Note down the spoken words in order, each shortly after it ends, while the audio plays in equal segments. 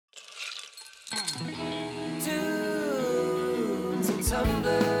Tunes and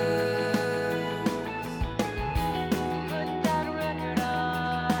tumblers. Put that record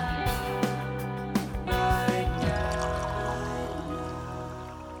on right now.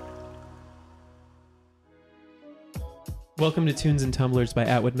 Welcome to Tunes and Tumblers by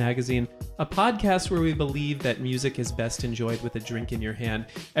Atwood Magazine, a podcast where we believe that music is best enjoyed with a drink in your hand.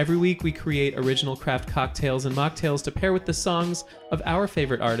 Every week we create original craft cocktails and mocktails to pair with the songs of our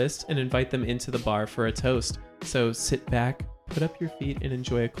favorite artists and invite them into the bar for a toast. So sit back, put up your feet, and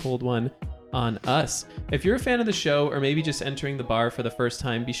enjoy a cold one on us. If you're a fan of the show or maybe just entering the bar for the first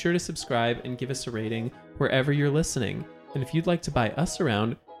time, be sure to subscribe and give us a rating wherever you're listening. And if you'd like to buy us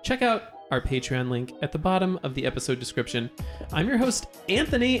around, check out our Patreon link at the bottom of the episode description. I'm your host,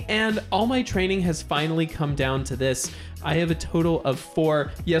 Anthony, and all my training has finally come down to this. I have a total of four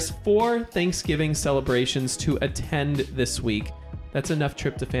Thanksgiving celebrations to attend this week. That's enough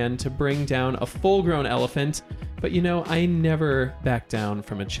tryptophan to bring down a full-grown elephant, but you know, I never back down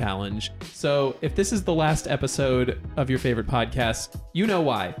from a challenge. So if this is the last episode of your favorite podcast, you know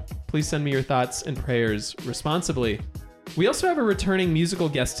why. Please send me your thoughts and prayers responsibly. We also have a returning musical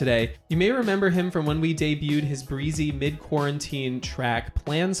guest today. You may remember him from when we debuted his breezy mid-quarantine track,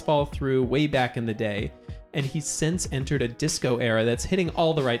 Plans Fall Through, way back in the day. And he's since entered a disco era that's hitting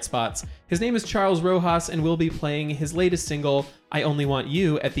all the right spots. His name is Charles Rojas, and we'll be playing his latest single, I Only Want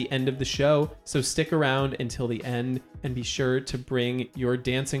You, at the end of the show. So stick around until the end and be sure to bring your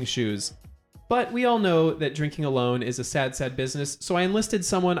dancing shoes. But we all know that drinking alone is a sad, sad business. So I enlisted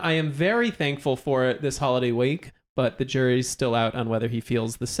someone I am very thankful for this holiday week, but the jury's still out on whether he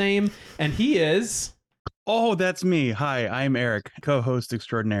feels the same. And he is... Oh, that's me. Hi, I'm Eric, co-host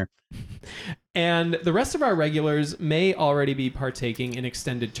extraordinaire. And the rest of our regulars may already be partaking in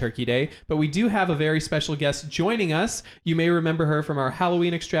Extended Turkey Day, but we do have a very special guest joining us. You may remember her from our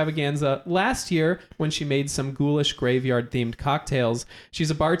Halloween extravaganza last year when she made some ghoulish graveyard-themed cocktails.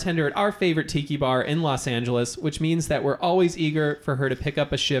 She's a bartender at our favorite tiki bar in Los Angeles, which means that we're always eager for her to pick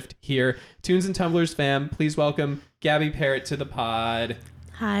up a shift here. Tunes and Tumblers fam, please welcome Gabby Perrett to the pod.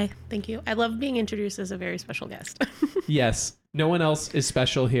 Hi, thank you. I love being introduced as a very special guest. Yes, no one else is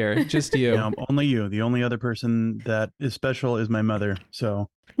special here, just you. No, only you. The only other person that is special is my mother.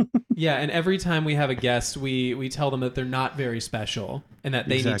 So yeah, and every time we have a guest, we tell them that they're not very special and that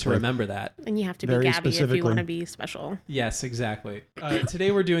they need to remember that. And you have to be Very Gabby if you specifically. want to be special. Yes, exactly.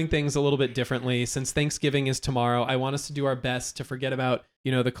 Today we're doing things a little bit differently. Since Thanksgiving is tomorrow, I want us to do our best to forget about,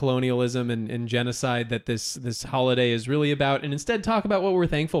 you know, the colonialism and genocide that this holiday is really about, and instead talk about what we're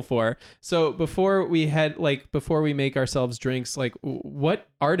thankful for. So before we make ourselves drinks, like, what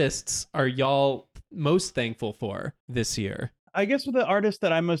artists are y'all most thankful for this year? I guess with the artist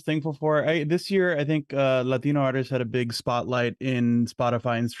that I'm most thankful for, this year, I think Latino artists had a big spotlight in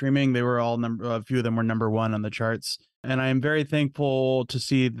Spotify and streaming. They were all a few of them were number one on the charts. And I'm very thankful to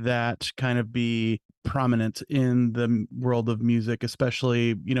see that kind of be prominent in the world of music,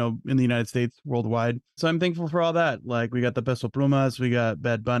 especially, you know, in the United States, worldwide. So I'm thankful for all that. Like, we got the Peso Plumas, we got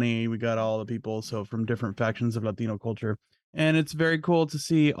Bad Bunny, we got all the people so from different factions of Latino culture. And it's very cool to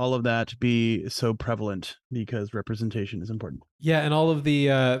see all of that be so prevalent because representation is important. Yeah, and all of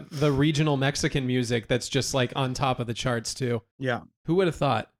the regional Mexican music that's just like on top of the charts too. Yeah. Who would have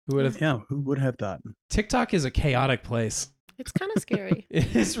thought? Who would have thought? TikTok is a chaotic place. It's kind of scary.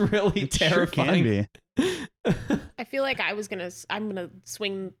 It is really terrifying. Sure can be. I feel like I'm gonna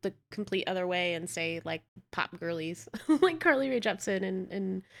swing the complete other way and say like pop girlies, like Carly Rae Jepsen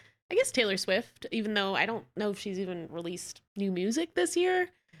and I guess Taylor Swift, even though I don't know if she's even released new music this year.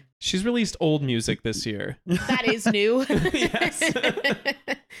 She's released old music this year. That is new. Yes.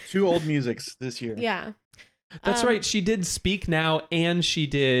 2 old musics this year. Yeah. That's right. She did Speak Now and she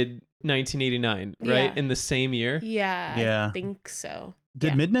did 1989, right? Yeah. In the same year. Yeah. I think so.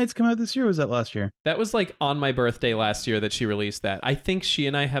 Did Midnight's come out this year or was that last year? That was like on my birthday last year that she released that. I think she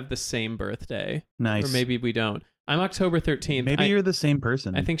and I have the same birthday. Nice. Or maybe we don't. I'm October 13th. Maybe you're the same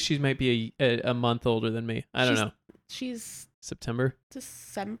person. I think she might be a month older than me. I don't know. She's September?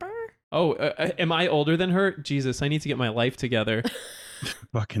 December? Oh, am I older than her? Jesus, I need to get my life together.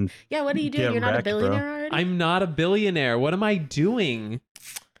 Fucking Yeah, what are you doing? get You're not a wrecked, billionaire bro. already? I'm not a billionaire. What am I doing?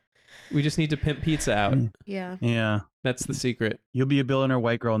 We just need to pimp pizza out. Yeah. Yeah. That's the secret. You'll be a billionaire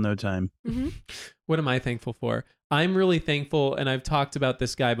white girl in no time. Mm-hmm. What am I thankful for? I'm really thankful, and I've talked about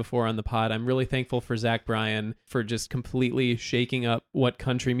this guy before on the pod. I'm really thankful for Zach Bryan for just completely shaking up what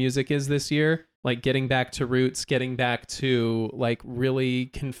country music is this year. Like getting back to roots, getting back to like really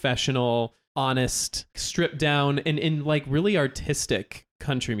confessional, honest, stripped down, and in like really artistic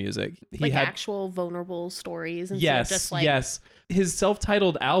country music. He Like had actual vulnerable stories and yes, stuff, just like yes. his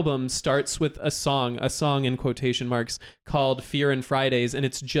self-titled album starts with a song in quotation marks, called Fear and Fridays, and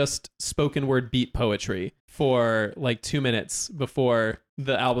it's just spoken word beat poetry for like 2 minutes before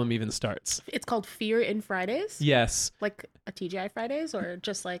the album even starts. It's called Fear in Fridays? Yes. Like a TGI Fridays, or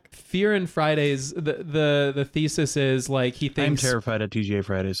just like... Fear and Fridays, the thesis is like he I'm thinks... terrified of TGA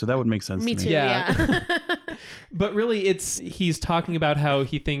Fridays, so that would make sense Me to too, me. Yeah. yeah. But really, he's talking about how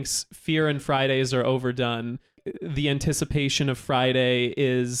he thinks Fear and Fridays are overdone. The anticipation of Friday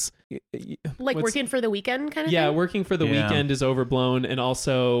is... Like what's- working for the weekend kind of Yeah, thing? working for the Yeah. weekend is overblown, and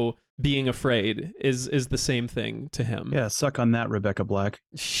also being afraid is the same thing to him. Yeah, suck on that, Rebecca Black.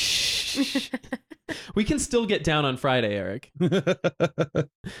 Shh. We can still get down on Friday, Eric.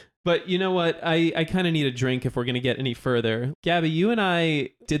 But you know what? I kind of need a drink if we're going to get any further. Gabby, you and I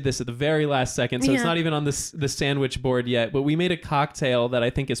did this at the very last second, so it's Yeah. not even on the sandwich board yet, but we made a cocktail that I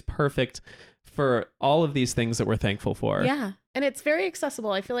think is perfect for all of these things that we're thankful for. Yeah. And it's very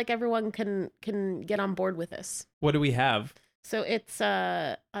accessible. I feel like everyone can get on board with this. What do we have? So it's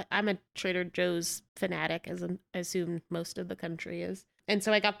I'm a Trader Joe's fanatic, as I assume most of the country is. And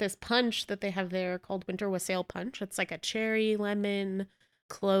so I got this punch that they have there called Winter Wassail Punch. It's like a cherry, lemon,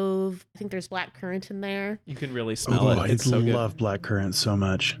 clove. I think there's black currant in there. You can really smell Oh, it. I It's so good. love blackcurrant so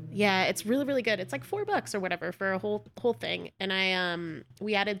much. Yeah, it's really, really good. It's like $4 or whatever for a whole thing. And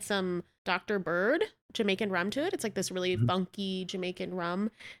we added some Dr. Bird Jamaican rum to it. It's like this really funky Jamaican rum.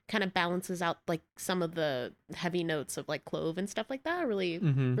 Kind of balances out like some of the heavy notes of like clove and stuff like that. Really,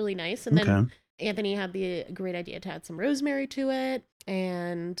 Mhm. really nice. And then Okay. Anthony had the great idea to add some rosemary to it,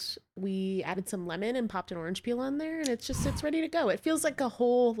 and we added some lemon and popped an orange peel on there, and it's ready to go. It feels like a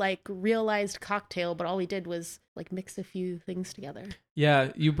whole like realized cocktail, but all we did was like mix a few things together.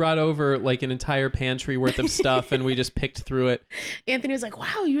 Yeah, you brought over like an entire pantry worth of stuff and we just picked through it. Anthony was like,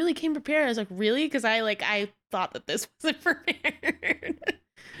 "Wow, you really came prepared." I was like, "Really?" Because I thought that this wasn't prepared.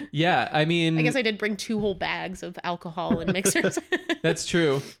 Yeah, I mean, I guess I did bring 2 whole bags of alcohol and mixers. that's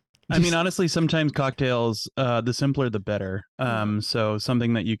true. I mean, honestly, sometimes cocktails, the simpler the better. So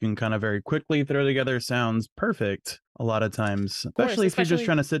something that you can kind of very quickly throw together sounds perfect a lot of times, especially if you're just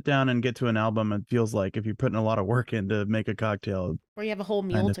trying to sit down and get to an album. It feels like if you're putting a lot of work in to make a cocktail. Or you have a whole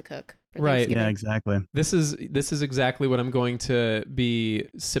meal Kinda. to cook. for Right. Thanksgiving. Yeah, exactly. This is exactly what I'm going to be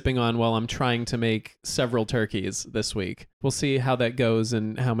sipping on while I'm trying to make several turkeys this week. We'll see how that goes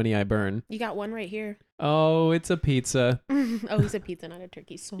and how many I burn. You got one right here. Oh, it's a pizza. Oh, he's a pizza, not a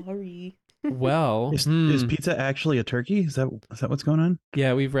turkey. Sorry. Well, Is pizza actually a turkey? Is that what's going on?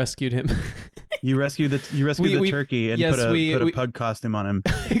 yeah, we've rescued him. You rescued the We- turkey and yes, put a we- pug costume on him.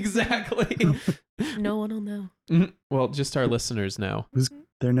 Exactly. No one will know. Mhm. Well, just our listeners know.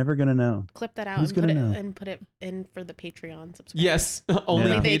 They're never gonna know. Clip that out Who's and gonna put it in for the Patreon subscribers. Yes,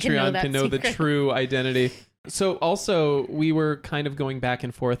 only Yeah. They can know Patreon that can know the secret. true identity. So also, we were kind of going back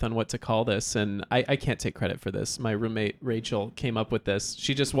and forth on what to call this, and I can't take credit for this. My roommate, Rachel, came up with this.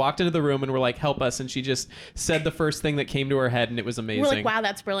 She just walked into the room and we're like, help us, and she just said the first thing that came to her head, and it was amazing. We're like, wow,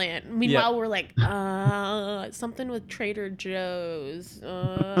 that's brilliant. Meanwhile, we're like, something with Trader Joe's.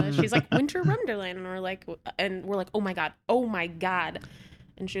 She's like, Winter Rumderland, and we're like, oh my god.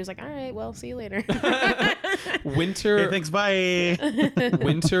 And she was like, all right, well, see you later. Winter, Hey, thanks, bye.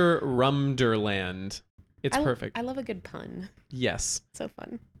 Winter Rumderland. It's perfect. I love a good pun. Yes. So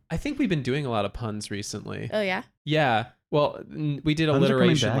fun. I think we've been doing a lot of puns recently. Oh yeah. Yeah. Well, we did Puns are coming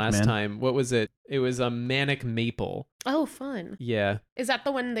alliteration back, last man. time. What was it? It was a manic maple. Oh, fun. Yeah. Is that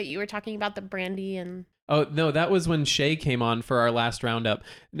the one that you were talking about, the brandy and? Oh, no, that was when Shay came on for our last roundup.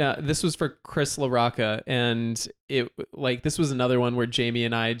 Now, this was for Chris LaRocca, and this was another one where Jamie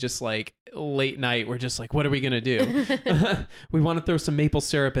and I just like late night, we're just like, what are we going to do? We want to throw some maple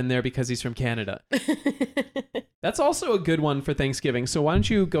syrup in there because he's from Canada. That's also a good one for Thanksgiving. So why don't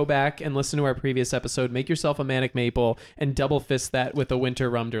you go back and listen to our previous episode, make yourself a manic maple, and double fist that with a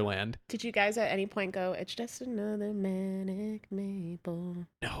Winter Rumderland. Did you guys at any point go, it's just another manic maple?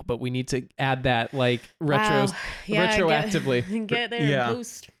 No, but we need to add that like Wow. Yeah, retroactively. Get there Yeah. and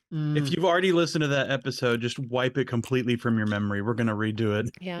boost. If you've already listened to that episode, just wipe it completely from your memory. We're gonna redo it.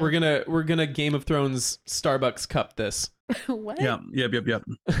 Yeah. We're gonna Game of Thrones Starbucks cup this. What? Yeah. Yep.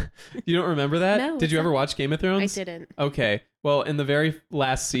 You don't remember that? No, Did you what's ever that? watch Game of I Thrones? didn't. Okay. Well, in the very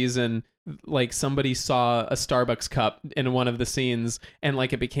last season, like somebody saw a Starbucks cup in one of the scenes and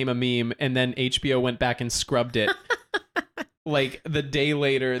like it became a meme, and then HBO went back and scrubbed it. Like the day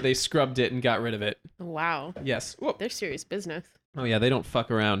later, they scrubbed it and got rid of it. Wow. Yes. Whoa. They're serious business. Oh yeah, they don't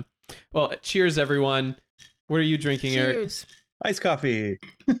fuck around. Well, cheers everyone. What are you drinking, Cheers. Iced coffee.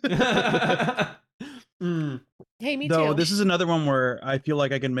 Eric? Hey, me Though too. this is another one where I feel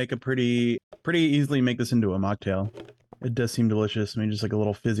like I can make pretty easily make this into a mocktail. It does seem delicious. I mean, just like a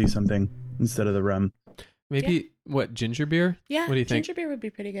little fizzy something instead of the rum. Maybe what, ginger beer? Yeah, What do you think? ginger beer would be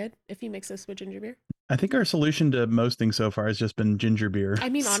pretty good if you mix this with ginger beer. I think our solution to most things so far has just been ginger beer. I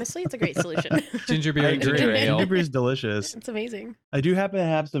mean, honestly, it's a great solution. Ginger beer I and agree. ginger ale. Ginger beer is delicious. It's amazing. I do happen to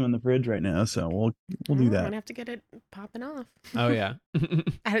have some in the fridge right now, so we'll do I'm that. gonna have to get it popping off. Oh yeah.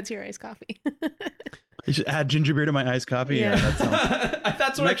 Add it to your iced coffee. You should add ginger beer to my iced coffee. Yeah, that sounds.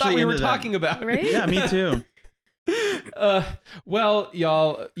 That's I'm what I thought actually we were into that. talking about. Right? Yeah, me too. Well,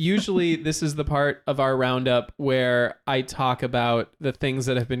 y'all, usually this is the part of our roundup where I talk about the things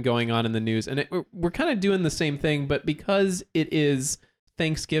that have been going on in the news. And we're kind of doing the same thing, but because it is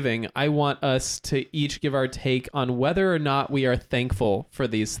Thanksgiving, I want us to each give our take on whether or not we are thankful for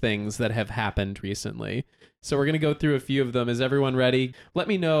these things that have happened recently. So we're going to go through a few of them. Is everyone ready? Let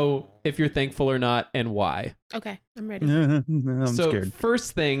me know if you're thankful or not and why. Okay, I'm ready. I'm scared.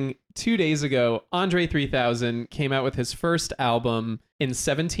 First thing, 2 days ago, Andre 3000 came out with his first album in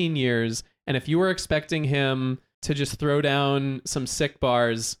 17 years. And if you were expecting him to just throw down some sick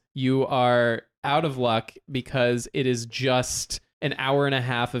bars, you are out of luck because it is just an hour and a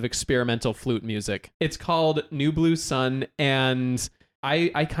half of experimental flute music. It's called New Blue Sun, and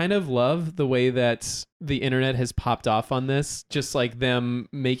I kind of love the way that the internet has popped off on this, just like them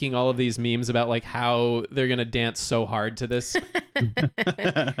making all of these memes about like how they're going to dance so hard to this.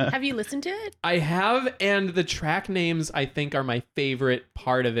 Have you listened to it? I have, and the track names I think are my favorite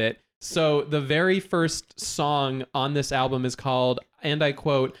part of it. So the very first song on this album is called, and I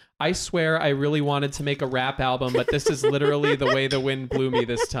quote, "I swear I really wanted to make a rap album, but this is literally the way the wind blew me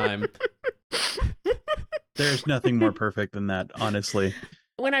this time." There's nothing more perfect than that, honestly.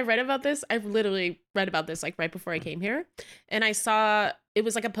 When I read about this, I've literally read about this like right before I came here. And I saw it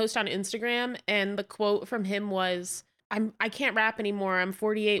was like a post on Instagram, and the quote from him was, I can't rap anymore. I'm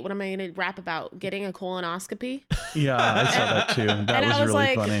 48. What am I going to rap about? Getting a colonoscopy? Yeah, I saw that too. That And was I was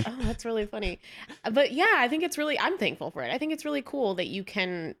really like, funny. oh, that's really funny. But yeah, I think it's really, I'm thankful for it. I think it's really cool that you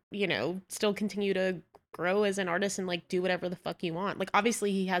can, still continue to grow as an artist and like do whatever the fuck you want. Like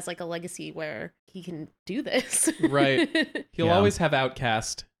obviously he has like a legacy where he can do this. Right. He'll Yeah. always have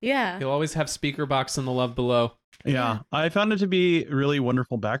Outkast. Yeah. He'll always have Speaker Box and The Love Below. Yeah, I found it to be really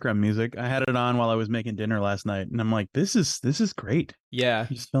wonderful background music. I had it on while I was making dinner last night, and I'm like, this is great. Yeah. It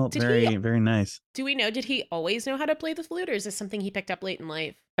just felt Did very, he- very nice. Do we know, did he always know how to play the flute, or is this something he picked up late in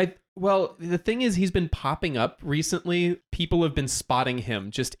life? Well, the thing is, he's been popping up recently. People have been spotting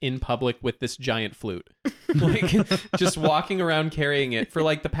him just in public with this giant flute, like just walking around carrying it for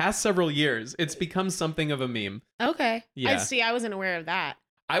like the past several years. It's become something of a meme. Okay. Yeah. I see. I wasn't aware of that.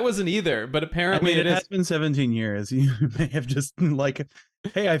 I wasn't either, but I apparently mean, it it is. has been 17 years. You may have just been like,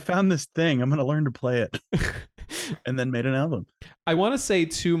 hey, I found this thing. I'm going to learn to play it. And then made an album. I want to say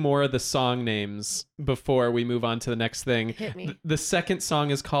two more of the song names before we move on to the next thing. Hit me. The second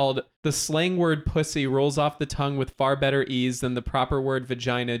song is called "The Slang Word Pussy Rolls Off the Tongue with Far Better Ease Than the Proper Word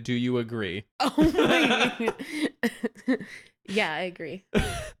Vagina. Do you agree?" Oh my. Yeah, I agree.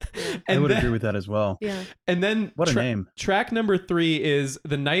 I would agree with that as well. Yeah. And then What a name. Track number 3 is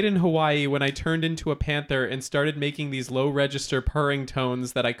 "The Night in Hawaii When I Turned Into a Panther and Started Making These Low Register Purring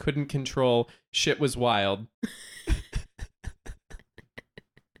Tones That I Couldn't Control. Shit was wild."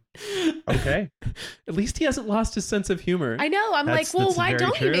 Okay. At least he hasn't lost his sense of humor. I know. I'm That's- like, well, that's why very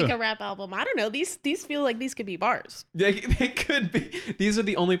don't you true. make a rap album? I don't know. These feel like these could be bars. They could be. These are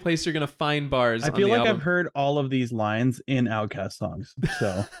the only place you're going to find bars. I feel on the like album. I've heard all of these lines in Outkast songs.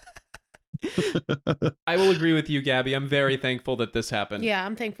 So I will agree with you, Gabby. I'm very thankful that this happened. Yeah,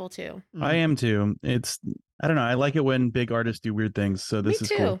 I'm thankful too. I am too. I don't know. I like it when big artists do weird things. So this Me is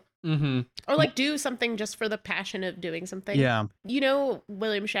too. cool. Mm-hmm. Or like do something just for the passion of doing something. Yeah. You know,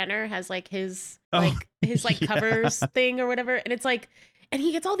 William Shatner has like his Oh, his yeah. covers thing or whatever, and it's like, and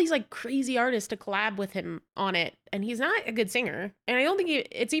he gets all these like crazy artists to collab with him on it, and he's not a good singer, and I don't think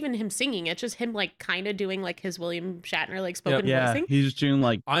it's even him singing. It's just him like kind of doing like his William Shatner like spoken Yeah. voicing. He's just doing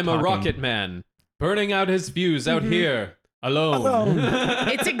like I'm a talking. rocket man, burning out his fuse out Mhm. here alone. Alone.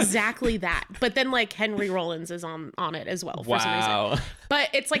 It's exactly that, but then like Henry Rollins is on it as well for some reason. Wow. But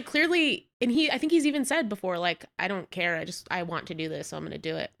it's like clearly, and I think he's even said before, like, I don't care, I want to do this, so I'm gonna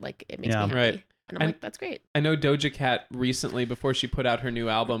do it. Like, it makes Yeah. me happy. Right. And I'm And- like, that's great. I know Doja Cat recently, before she put out her new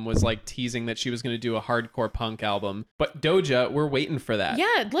album, was like teasing that she was going to do a hardcore punk album. But Doja, we're waiting for that.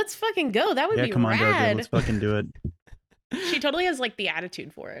 Yeah, let's fucking go. That would Yeah, be come on, Doja. rad. Let's fucking do it. She totally has like the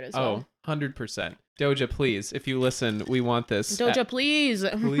attitude for it as well. Oh, 100%. Doja, please, if you listen, we want this. Doja, please.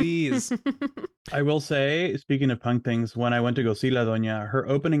 Please. I will say, speaking of punk things, when I went to go see La Doña, her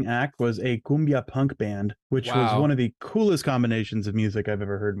opening act was a cumbia punk band, which was Wow. one of the coolest combinations of music I've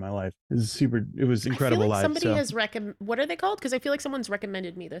ever heard in my life. It was incredible I feel like live. somebody So. has what are they called? Because I feel like someone's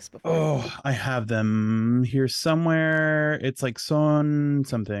recommended me this before. Oh, I have them here somewhere. It's like son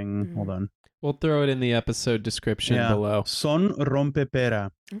something. Hold on. We'll throw it in the episode description below. Son rompepera.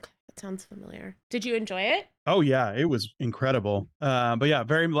 Okay, that sounds familiar. Did you enjoy it? Oh yeah, it was incredible. But yeah,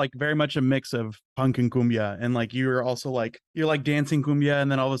 very much a mix of punk and cumbia, and like you're like dancing cumbia,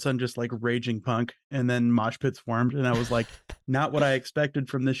 and then all of a sudden just like raging punk, and then mosh pits formed, and I was like, not what I expected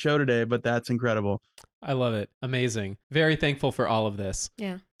from this show today, but that's incredible. I love it. Amazing. Very thankful for all of this.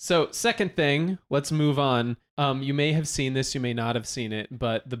 Yeah. So, second thing, let's move on. You may have seen this, you may not have seen it,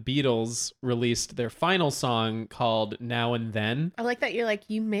 but the Beatles released their final song called Now and Then. I like that you're like,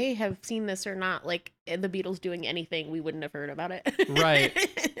 you may have seen this or not. Like the Beatles doing anything, we wouldn't have heard about it. Right.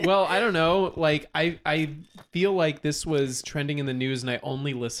 Well, I don't know. Like, I feel like this was trending in the news, and I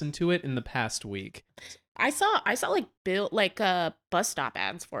only listened to it in the past week. I saw like bus stop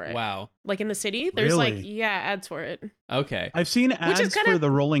ads for it. Wow. Like in the city, there's Really? like ads for it. Okay. I've seen Which is ads kinda- for the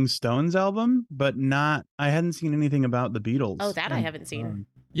Rolling Stones album, but I hadn't seen anything about the Beatles. Oh, that I haven't seen.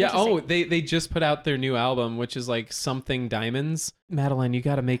 Yeah. Oh, Interesting. they just put out their new album, which is like Something Diamonds. Madeline, you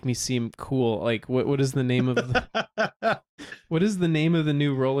got to make me seem cool. Like, what is the name of what is the name of the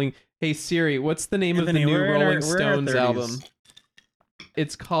new Rolling? Hey Siri, what's the name of the Anthony, new we're in our- Rolling we're in our Stones 30s. album?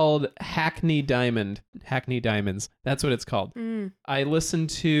 It's called Hackney Diamond. Hackney Diamonds. That's what it's called. I listened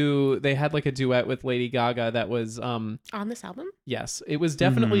to. They had like a duet with Lady Gaga that was. On this album? Yes, it was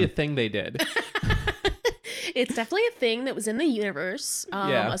definitely a thing they did. It's definitely a thing that was in the universe.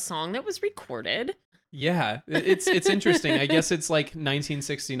 Yeah. A song that was recorded. Yeah, it's interesting. I guess it's like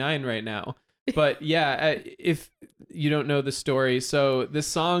 1969 right now. But yeah, if you don't know the story, so this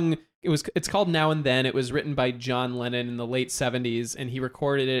song it's called Now and Then. It was written by John Lennon in the late 70s, and he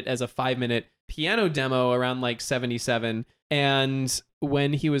recorded it as a 5-minute piano demo around like 77. And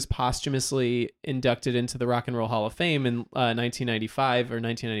when he was posthumously inducted into the Rock and Roll Hall of Fame in 1995 or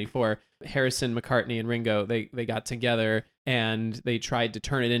 1994, Harrison, McCartney, and Ringo, they got together and they tried to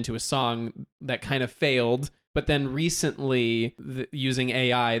turn it into a song that kind of failed. But then recently, using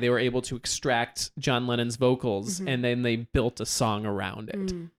AI, they were able to extract John Lennon's vocals, and then they built a song around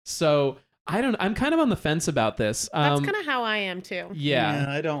it. So I'm kind of on the fence about this. That's kind of how I am too. Yeah.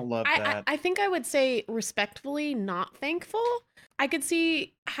 I don't love that. I think I would say respectfully not thankful. I could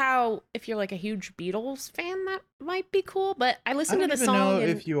see how if you're like a huge Beatles fan, that might be cool. But I listened to the song. And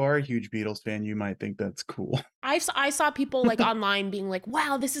if you are a huge Beatles fan, you might think that's cool. I saw people like online being like,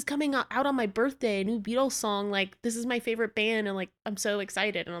 "Wow, this is coming out on my birthday, a new Beatles song. Like, this is my favorite band, and like, I'm so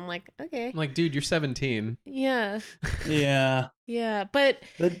excited." And I'm like, "Okay, I'm like, dude, you're 17. yeah, Yeah. yeah." But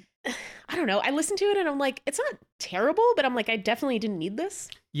But I don't know. I listened to it and I'm like, it's not terrible, but I'm like, I definitely didn't need this.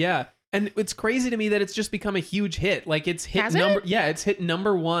 Yeah. And it's crazy to me that it's just become a huge hit. Like it's hit Has it? it's hit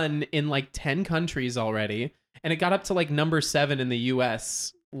number 1 in like 10 countries already. And it got up to like number 7 in the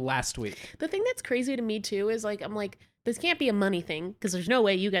US last week. The thing that's crazy to me too is like, I'm like, this can't be a money thing because there's no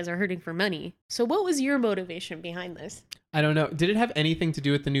way you guys are hurting for money. So what was your motivation behind this? I don't know. Did it have anything to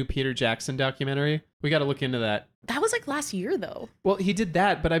do with the new Peter Jackson documentary? We got to look into that. That was like last year though. Well, he did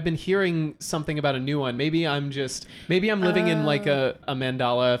that, but I've been hearing something about a new one. Maybe I'm living in like a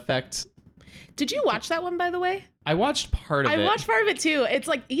Mandela effect. Did you watch that one, by the way? I watched part of it. I watched part of it too. It's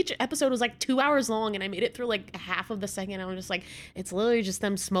like each episode was like 2 hours long, and I made it through like half of the second. I was just like, it's literally just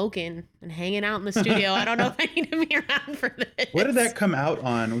them smoking and hanging out in the studio. I don't know if I need to be around for this. what did that come out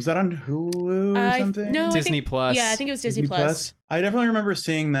on? Was that on Hulu or something? No, Disney Plus. Yeah, I think it was Disney Plus. I definitely remember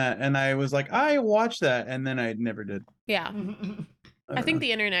seeing that, and I was like, I watched that, and then I never did. Yeah. I think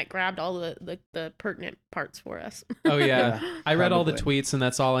the internet grabbed all the pertinent parts for us. Oh yeah. I read all the Probably. tweets and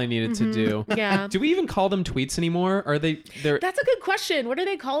that's all I needed to do. Yeah. Do we even call them tweets anymore? Are they're That's a good question. What are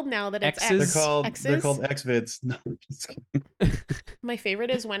they called now that it's X's? X? They're X's? called Xvids. No, I'm just kidding. My favorite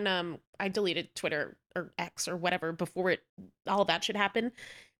is when I deleted Twitter or X or whatever before all that should happen.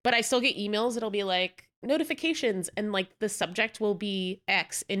 But I still get emails. It'll be like notifications and like the subject will be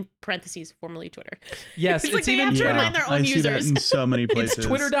X in parentheses, formerly Twitter. Yes, It's like it's they even have to Twitter. remind their own I see that users. in so many places. It's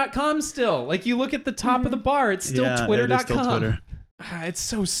twitter.com still. Like you look at the top of the bar, it's still Yeah, twitter.com. it is still Twitter. It's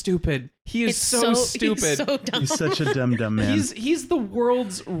so stupid. He is It's so stupid. He's so dumb. He's such a dumb man. He's the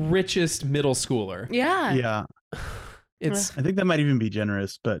world's richest middle schooler. Yeah. Yeah, It's I think that might even be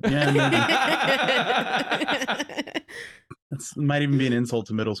generous, but yeah, maybe. That might even be an insult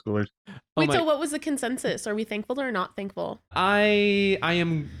to middle schoolers. Oh Wait, my- so what was the consensus? Are we thankful or not thankful? I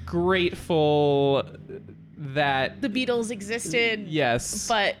am grateful that The Beatles existed, yes.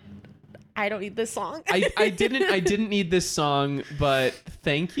 but I don't need this song. I didn't need this song, but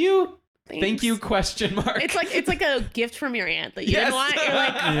thank you. Thank you, question mark. It's like a gift from your aunt that you Yes. didn't want. You're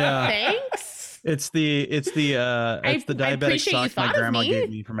like, Yeah. thanks. It's the diabetic appreciate you socks my thought of grandma me. gave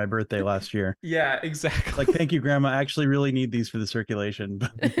me for my birthday last year. Yeah, exactly. Like, thank you, Grandma. I actually really need these for the circulation,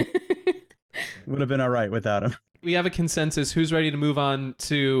 but would have been all right without them. We have a consensus. Who's ready to move on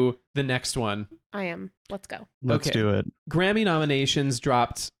to the next one? I am. Let's go. Let's Okay. do it. Grammy nominations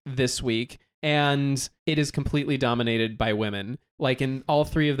dropped this week, and it is completely dominated by women. Like in all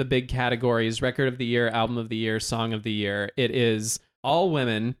three of the big categories, record of the year, album of the year, song of the year, it is all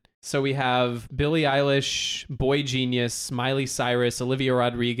women. So we have Billie Eilish, Boy Genius, Miley Cyrus, Olivia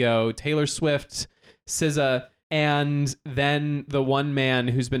Rodrigo, Taylor Swift, SZA, and then the one man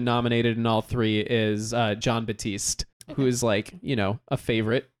who's been nominated in all three is John Batiste, who is like, you know, a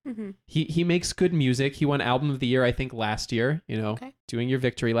favorite. Mm-hmm. He makes good music. He won album of the year, I think, last year, you know, doing your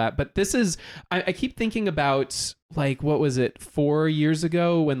victory lap. But this is, I keep thinking about, like, what was it, 4 years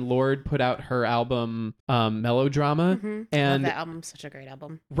ago when Lorde put out her album Melodrama. Mm-hmm. And that album's such a great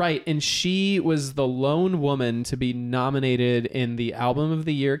album. right. And she was the lone woman to be nominated in the album of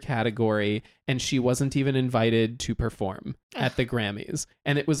the year category. And she wasn't even invited to perform at the Grammys.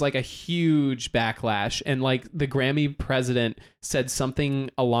 And it was like a huge backlash. And like the Grammy president said something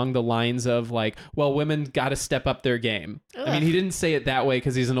along the lines of like, well, women got to step up their game. Ugh. I mean, he didn't say it that way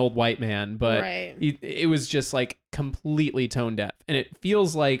because he's an old white man, but Right. it was just like completely tone deaf. And it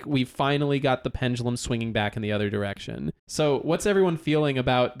feels like we finally got the pendulum swinging back in the other direction. So what's everyone feeling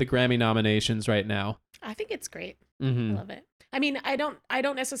about the Grammy nominations right now? I think it's great. Mm-hmm. I love it. I mean, I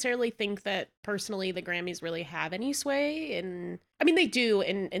don't necessarily think that personally the Grammys really have any sway, and I mean they do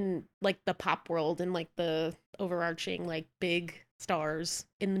in like the pop world and like the overarching like big stars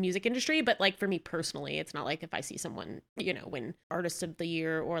in the music industry, but like for me personally, it's not like if I see someone, you know, win artist of the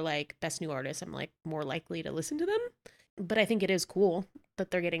year or like best new artist, I'm like more likely to listen to them. But I think it is cool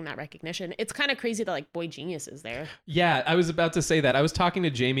that they're getting that recognition. It's kind of crazy that like Boy Genius is there. Yeah, I was about to say that. I was talking to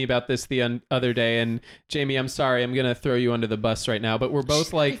Jamie about this the other day, and Jamie, I'm sorry, I'm gonna throw you under the bus right now, but we're both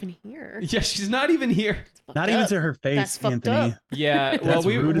She's like, not even here. yeah, she's not even here. Not even to her face, That's fucked Anthony. up. Yeah, well, That's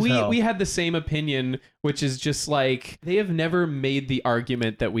rude as hell. we had the same opinion, which is just like they have never made the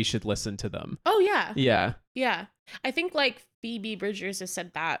argument that we should listen to them. Oh yeah. Yeah. Yeah. I think like Phoebe Bridgers has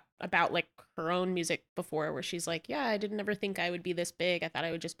said that about like her own music before, where she's like, yeah, I didn't ever think I would be this big. I thought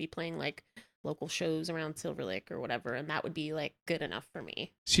I would just be playing like local shows around Silver Lake or whatever, and that would be like good enough for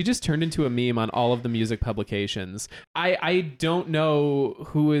me. She just turned into a meme on all of the music publications. I don't know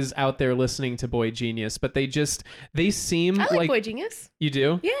who is out there listening to Boy Genius, but they seem I like like Boy Genius. You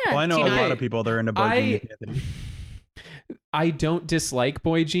do? Yeah. Well, I know Do a you lot not? of people that are into Boy Genius, Anthony. I don't dislike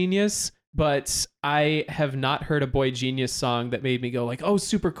Boy Genius, but I have not heard a Boy Genius song that made me go like, oh,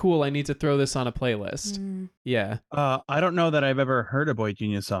 super cool, I need to throw this on a playlist. Yeah. I don't know that I've ever heard a Boy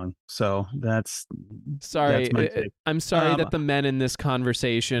Genius song, so that's Sorry. my take. I'm sorry that the men in this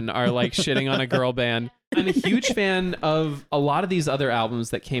conversation are like shitting on a girl band. I'm a huge fan of a lot of these other albums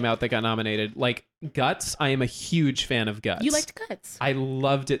that came out that got nominated. Like Guts, I am a huge fan of Guts. You liked Guts. I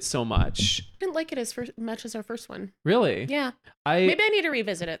loved it so much. I didn't like it as much as our first one. Really? Yeah. I Maybe I need to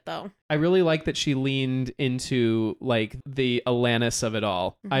revisit it though. I really like that she leaned into like the Alanis of it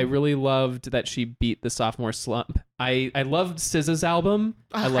all. I really loved that she beat the sophomore slump. I loved SZA's album.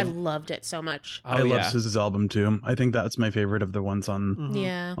 I loved it so much. I love SZA's album too. I think that's my favorite of the ones on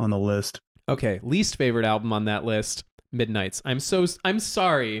Yeah. on the list. Okay, least favorite album on that list, Midnight's. I'm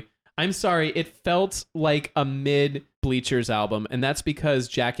sorry. It felt like a mid Bleachers album, and that's because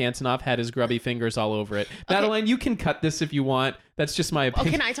Jack Antonoff had his grubby fingers all over it. Madeline, you can cut this if you want. That's just my Oh,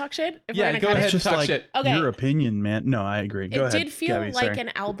 opinion. can I talk shit? If we're Yeah, gonna go cut ahead. It's just talk like shit. Okay. your opinion, man. No, I agree. Go It ahead. did feel Gabby, like sorry. an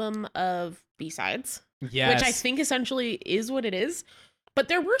album of B-sides. Yes. Which I think essentially is what it is. But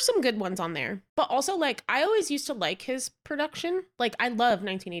there were some good ones on there. But also, like, I always used to like his production. Like, I love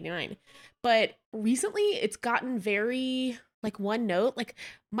 1989. But recently, it's gotten very, like, one note. Like,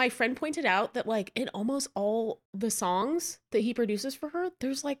 my friend pointed out that, like, in almost all the songs that he produces for her,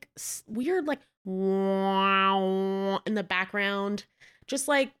 there's, like, weird, like, wow in the background. Just,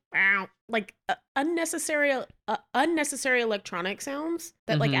 like, wow. Like, unnecessary electronic sounds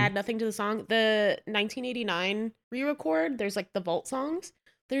that like add nothing to the song. The 1989 re-record, there's like the vault songs.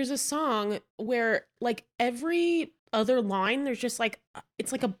 There's a song where like every other line there's just like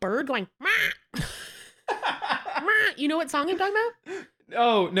it's like a bird going "Mah." Mah. You know what song I'm talking about?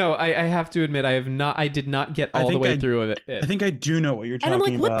 Oh no, I have to admit I did not get all the way through it. I think I do know what you're And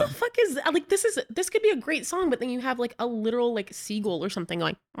talking I'm like, about. what the fuck is like? This could be a great song, but then you have like a literal like seagull or something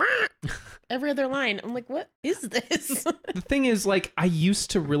going every other line. I'm like, what is this? The thing is, like, I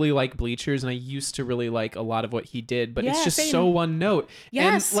used to really like Bleachers, and I used to really like a lot of what he did, but it's Yeah, just same. so one note.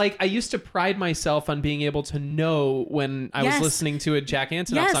 Yes. And like, I used to pride myself on being able to know when I was Yes. listening to a Jack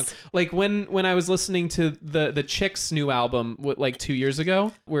Antonoff Yes. song. Like when I was listening to the Chicks' new album, like 2 years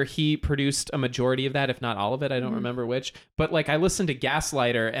ago, where he produced a majority of that, if not all of it. I don't remember which. But like, I listened to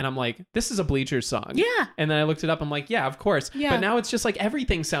Gaslighter, and I'm like, this is a Bleachers song. Yeah. And then I looked it up. I'm like, yeah, of course. Yeah. But now it's just like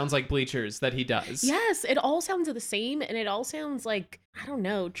everything sounds like Bleachers that he does. Yes, it all sounds the same, and it all sounds like, I don't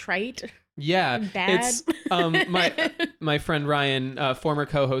know, trite. Yeah, Bad. it's my friend Ryan, former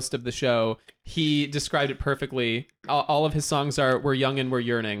co-host of the show. He described it perfectly. All of his songs are "We're young and we're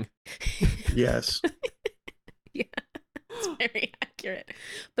yearning." Yes. Yeah, it's very accurate.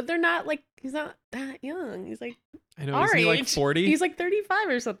 But they're not like, he's not that young. He's like I know. our Isn't he like age. 40? He's like 35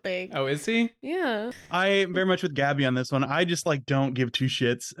 or something. Oh, is he? Yeah. I am very much with Gabby on this one. I just like don't give two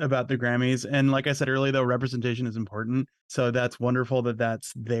shits about the Grammys. And like I said earlier, though, representation is important. So that's wonderful that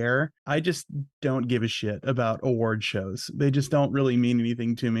that's there. I just don't give a shit about award shows. They just don't really mean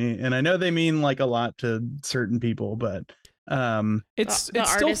anything to me. And I know they mean like a lot to certain people, but It's The still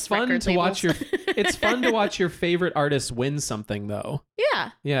artist fun record to watch your. labels. It's fun to watch your favorite artist win something, though.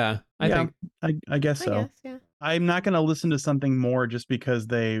 Yeah. Yeah, I think. I guess so. I guess, yeah. I'm not going to listen to something more just because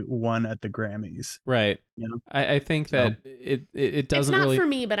they won at the Grammys. Right. You know? I think that it doesn't It's not really. for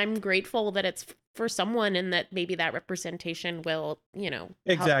me, but I'm grateful that it's for someone and that maybe that representation will, help.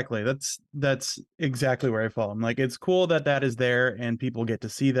 Exactly. That's exactly where I fall. I'm like, it's cool that that is there and people get to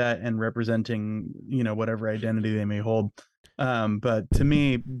see that and representing, whatever identity they may hold. But to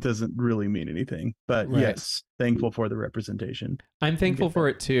me, doesn't really mean anything. But Right. yes, thankful for the representation. I'm thankful for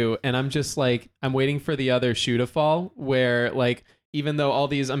it too, and I'm just like, I'm waiting for the other shoe to fall, where like, even though all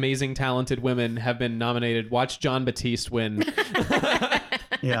these amazing talented women have been nominated, watch John Batiste win.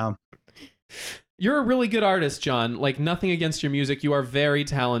 Yeah. You're a really good artist, John. Like, nothing against your music. You are very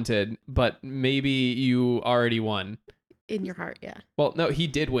talented, but maybe you already won. In your heart, yeah. Well, no, he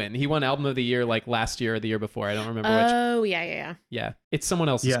did win. He won Album of the Year like last year or the year before. I don't remember which. Oh, yeah. Yeah, it's someone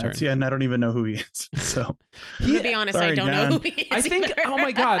else's turn. Yeah, and I don't even know who he is. So To be honest, I Sorry, don't know John. who he is. I think, either. oh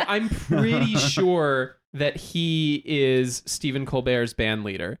my God, I'm pretty sure that he is Stephen Colbert's band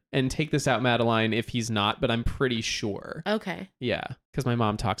leader. And take this out, Madeline, if he's not, but I'm pretty sure. Okay. Yeah, because my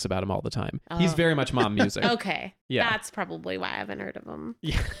mom talks about him all the time. He's Oh. very much mom music. Okay. Yeah. That's probably why I haven't heard of him.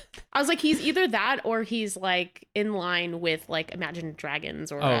 Yeah. I was like, he's either that or he's like in line with like Imagine Dragons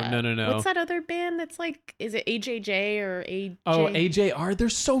or Oh, no. What's that other band that's like, is it AJJ or AJ? Oh, AJR, they're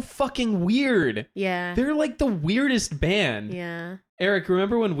so fucking weird. Yeah. They're like the weirdest band. Yeah. Eric,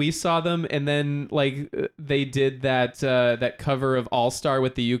 remember when we saw them and then like they did that cover of All Star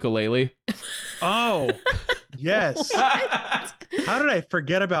with the ukulele? Oh, yes. How did I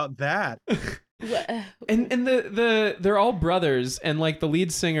forget about that? And they're all brothers, and like the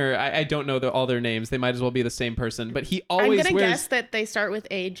lead singer, I don't know all their names. They might as well be the same person, but he always I'm gonna wears. guess that they start with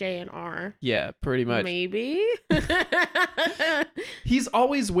AJ and R. Yeah, pretty much. Maybe. He's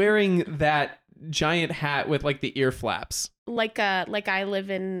always wearing that giant hat with like the ear flaps. like I live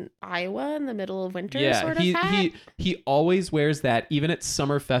in Iowa in the middle of winter Yeah, sort of he hat. he always wears that, even at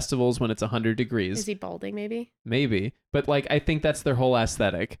summer festivals when it's 100 degrees. Is he balding maybe? Maybe, but like I think that's their whole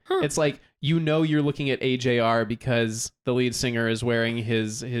aesthetic. Huh. It's like, you're looking at AJR because the lead singer is wearing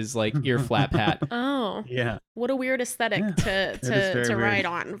his like ear flap hat. Oh. Yeah. What a weird aesthetic Yeah, is very to weird. ride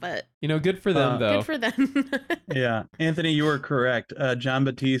on, but Good for them though. good for them. Yeah. Anthony, you were correct. John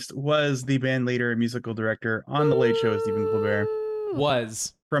Batiste was the band leader and musical director on The Late Show with Stephen Colbert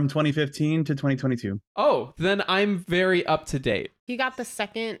Was. from 2015 to 2022. Oh, then I'm very up to date. He got the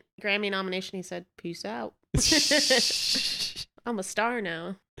second Grammy nomination. He said, "Peace out. I'm a star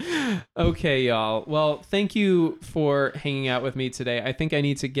now." Okay, y'all. Well, thank you for hanging out with me today. I think I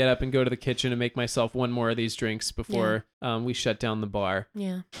need to get up and go to the kitchen and make myself one more of these drinks before we shut down the bar.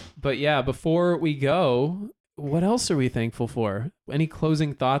 Yeah. But yeah, before we go, what else are we thankful for? Any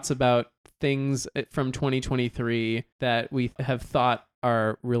closing thoughts about things from 2023 that we have thought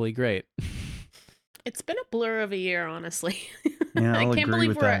are really great? It's been a blur of a year, honestly. Yeah, I'll agree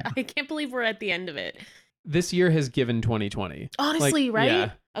with that. I can't believe we're at the end of it. This year has given 2020. Honestly, Like, right?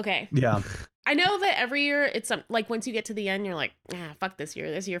 yeah. Okay. Yeah. I know that every year it's like once you get to the end, you're like, fuck this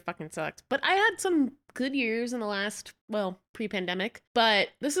year. This year fucking sucked. But I had some good years in the last, pre-pandemic. But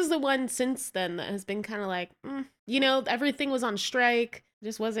this is the one since then that has been kind of like, everything was on strike. It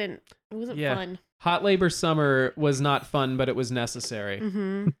just wasn't Yeah. fun. Hot labor summer was not fun, but it was necessary.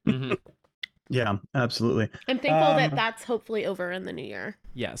 Mm-hmm. Mhm. Yeah, absolutely. I'm thankful that that's hopefully over in the new year.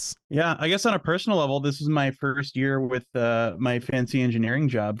 Yes. Yeah, I guess on a personal level, this is my first year with my fancy engineering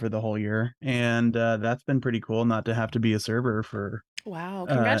job for the whole year, and that's been pretty cool not to have to be a server for Wow,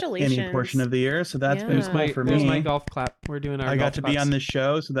 congratulations. any portion of the year. So that's been Yeah. cool for me. There's my golf clap. We're doing our I golf got to be claps. on this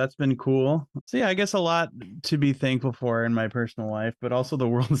show, so that's been cool. So yeah, I guess a lot to be thankful for in my personal life, but also the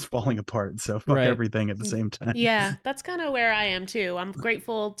world is falling apart, so fuck Right. everything at the same time. Yeah, that's kind of where I am too. I'm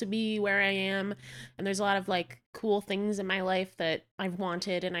grateful to be where I am, and there's a lot of like cool things in my life that I've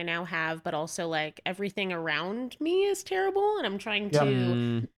wanted and I now have, but also like everything around me is terrible, and I'm trying to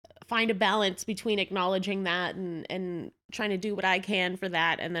Mm, find a balance between acknowledging that and trying to do what I can for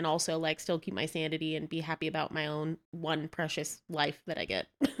that, and then also like still keep my sanity and be happy about my own one precious life that I get.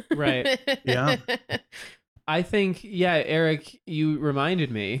 Right. Yeah. I think, yeah, Eric, you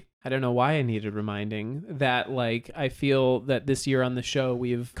reminded me. I don't know why I needed reminding that, like, I feel that this year on the show,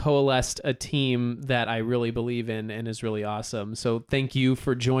 we've coalesced a team that I really believe in and is really awesome. So thank you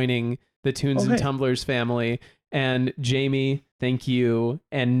for joining the Tunes and hey. Tumblers family. And Jamie, thank you.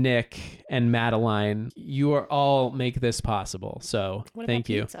 And Nick and Madeline, you are all make this possible. So What thank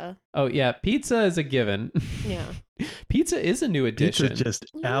about you. pizza? Oh, yeah. Pizza is a given. Yeah. Pizza is a new addition. Pizza's just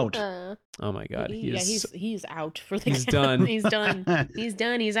out. Yeah. Oh, my God. Yeah, he's out for the He's count. done. He's done. He's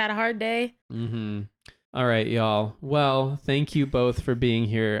done. He's had a hard day. Mm-hmm. All right, y'all. Well, thank you both for being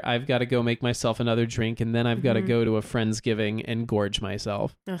here. I've got to go make myself another drink, and then I've got to Mhm. go to a Friendsgiving and gorge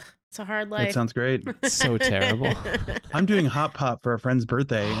myself. Ugh, it's a hard That life. sounds great. So terrible. I'm doing hot pot for a friend's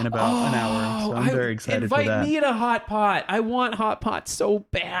birthday in about an hour, so I'm very excited for Invite that. me to hot pot. I want hot pot so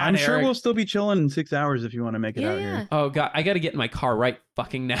bad. I'm sure Eric. we'll still be chilling in 6 hours if you want to make it out Yeah. here. Oh God, I got to get in my car right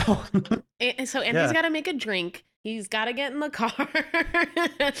fucking now. So Andy's Yeah. got to make a drink. He's got to get in the car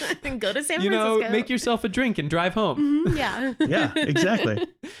and go to San You Francisco. know, make yourself a drink and drive home. Mhm, yeah. Yeah, exactly.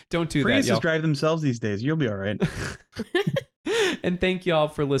 Don't do that, Priuses y'all. drive themselves these days. You'll be all right. And thank y'all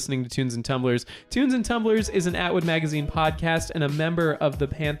for listening to Tunes and Tumblers. Tunes and Tumblers is an Atwood Magazine podcast and a member of the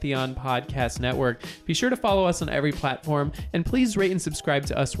Pantheon Podcast Network. Be sure to follow us on every platform, and please rate and subscribe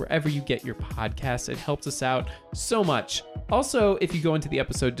to us wherever you get your podcasts. It helps us out so much. Also, if you go into the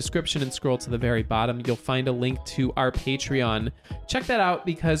episode description and scroll to the very bottom, you'll find a link to our Patreon. Check that out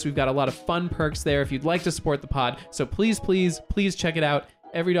because we've got a lot of fun perks there if you'd like to support the pod. So please, please, please check it out.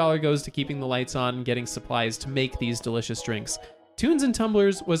 Every dollar goes to keeping the lights on and getting supplies to make these delicious drinks. Tunes and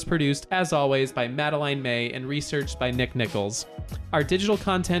Tumblers was produced, as always, by Madeline May and researched by Nick Nichols. Our digital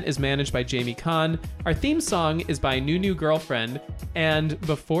content is managed by Jamie Kahn. Our theme song is by New Girlfriend. And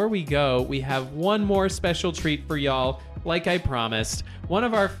before we go, we have one more special treat for y'all. Like I promised, one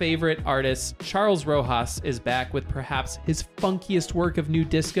of our favorite artists, Charles Rojas, is back with perhaps his funkiest work of new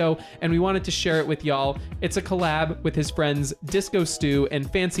disco, and we wanted to share it with y'all. It's a collab with his friends Disco Stew and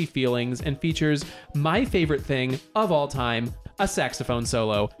Fancy Feelings, and features my favorite thing of all time, a saxophone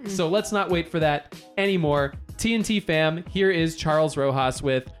solo. So let's not wait for that anymore. TNT fam, here is Charles Rojas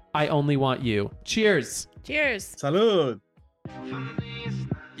with I Only Want You. Cheers. Cheers. Salud.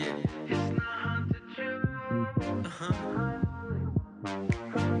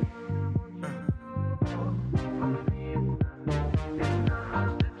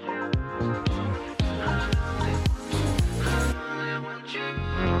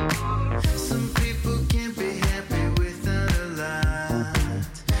 Some people can't be happy without a lot.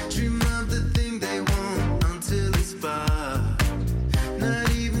 Dream of the thing they want until it's bought.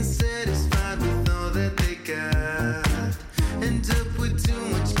 Not even satisfied with all that they got. End up with too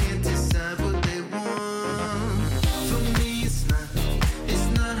much, can't decide what they want. For me, it's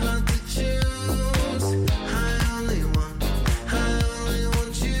not hard to choose. I only want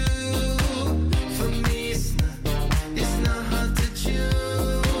you. For me, it's not hard to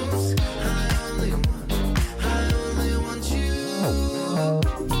choose. I only want you.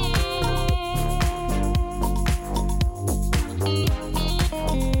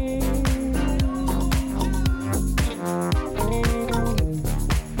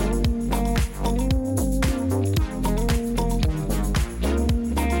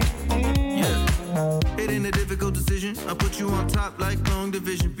 It ain't a difficult decision. I put you on top like long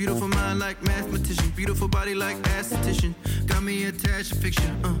division. Beautiful mind like mathematician. Beautiful body like esthetician. Got me attached to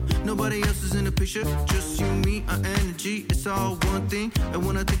fiction. Nobody else is in the picture. Just you, me, our energy. It's all one thing. And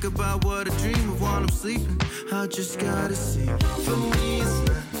when I think about what I dream of while I'm sleeping, I just gotta see. For me,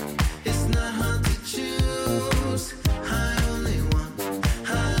 it's not hard to choose. I only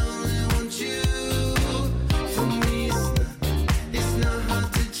want you. For me, it's not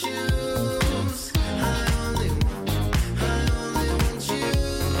hard to choose. I only want you.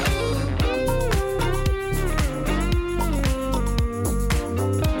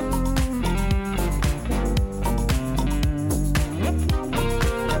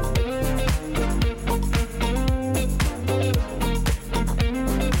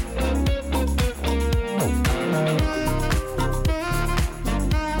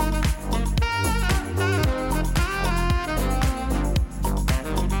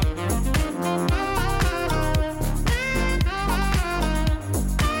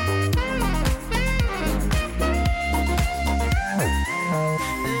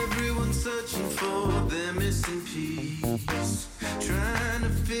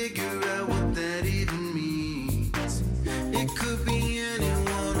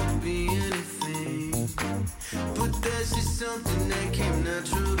 came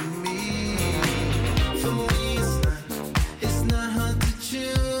natural to me. For me, it's not hard to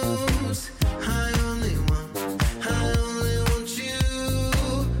choose. I only want you.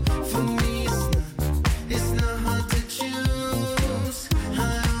 For me, it's not hard to choose. I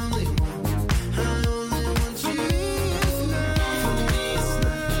only want you. For me,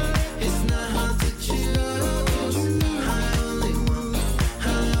 it's not hard to choose. I only want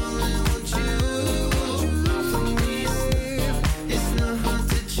you. For me, it's not hard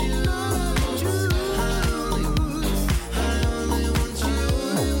to choose. I only want you.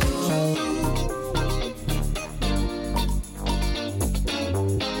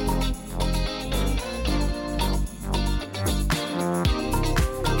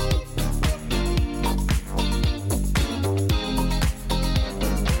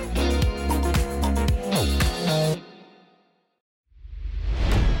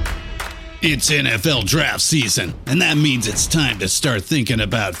 It's NFL draft season, and that means it's time to start thinking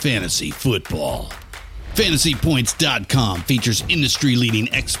about fantasy football. FantasyPoints.com features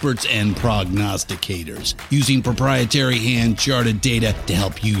industry-leading experts and prognosticators using proprietary hand-charted data to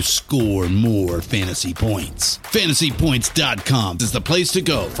help you score more fantasy points. FantasyPoints.com is the place to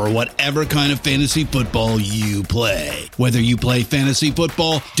go for whatever kind of fantasy football you play. Whether you play fantasy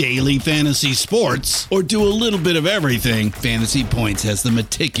football, daily fantasy sports, or do a little bit of everything, Fantasy Points has the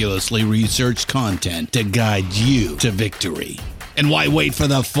meticulously researched content to guide you to victory. And why wait for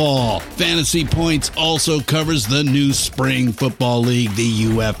the fall? Fantasy Points also covers the new spring football league, the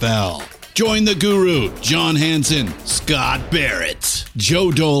UFL. Join the guru, John Hansen, Scott Perrett,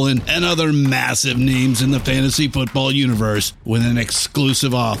 Joe Dolan, and other massive names in the fantasy football universe with an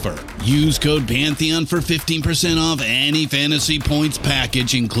exclusive offer. Use code Pantheon for 15% off any Fantasy Points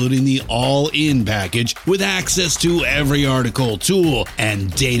package, including the all-in package, with access to every article, tool,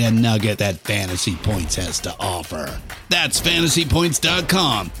 and data nugget that Fantasy Points has to offer. That's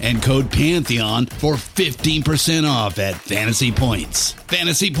FantasyPoints.com and code Pantheon for 15% off at Fantasy Points.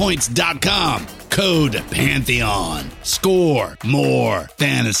 FantasyPoints.com, code Pantheon. Score more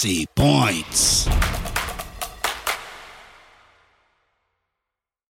fantasy points.